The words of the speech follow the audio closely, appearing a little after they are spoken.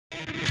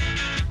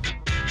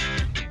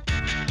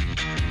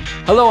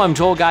Hello, I'm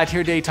Joel Gott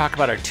here today to talk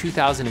about our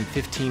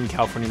 2015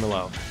 California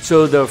Merlot.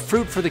 So the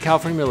fruit for the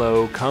California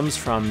Merlot comes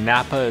from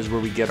Napa, is where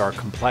we get our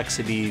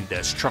complexity,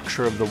 the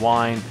structure of the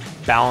wine,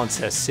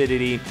 balance,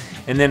 acidity,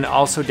 and then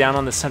also down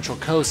on the Central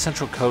Coast.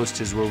 Central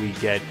Coast is where we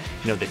get,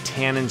 the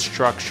tannin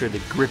structure, the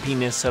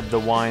grippiness of the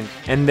wine,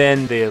 and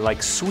then the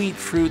sweet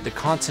fruit, the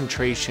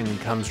concentration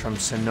comes from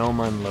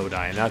Sonoma and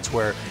Lodi, and that's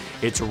where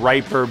it's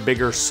riper,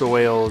 bigger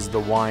soils, the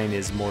wine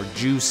is more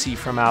juicy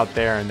from out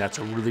there, and that's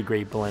a really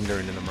great blender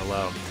into the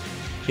Merlot.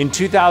 In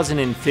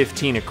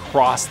 2015,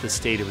 across the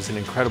state, it was an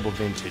incredible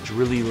vintage,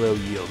 really low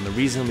yield. And the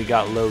reason we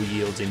got low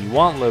yields, and you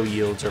want low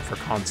yields, are for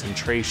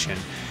concentration.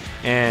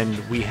 And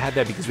we had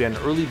that because we had an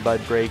early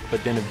bud break,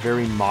 but then a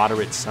very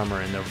moderate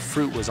summer, and the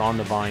fruit was on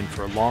the vine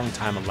for a long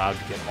time, allowed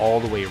to get all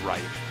the way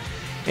ripe.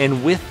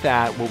 And with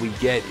that, what we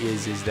get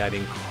is that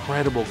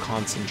incredible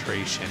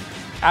concentration.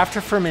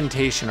 After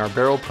fermentation, our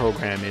barrel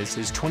program is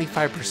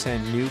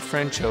 25% new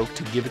French oak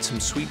to give it some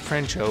sweet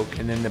French oak,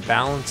 and then the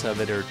balance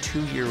of it are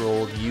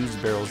 2-year-old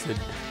used barrels that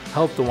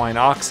help the wine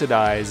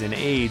oxidize and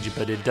age,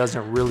 but it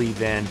doesn't really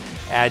then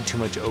add too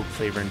much oak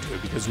flavor into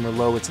it, because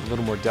Merlot, it's a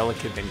little more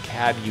delicate than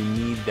Cab. You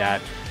need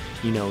that,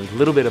 a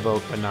little bit of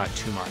oak, but not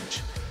too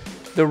much.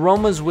 The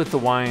aromas with the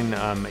wine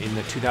in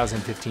the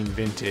 2015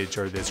 vintage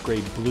are this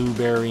great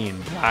blueberry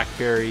and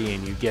blackberry,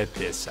 and you get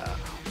this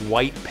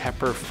white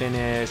pepper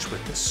finish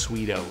with the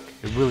sweet oak.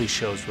 It really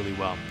shows really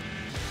well.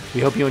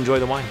 We hope you enjoy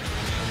the wine.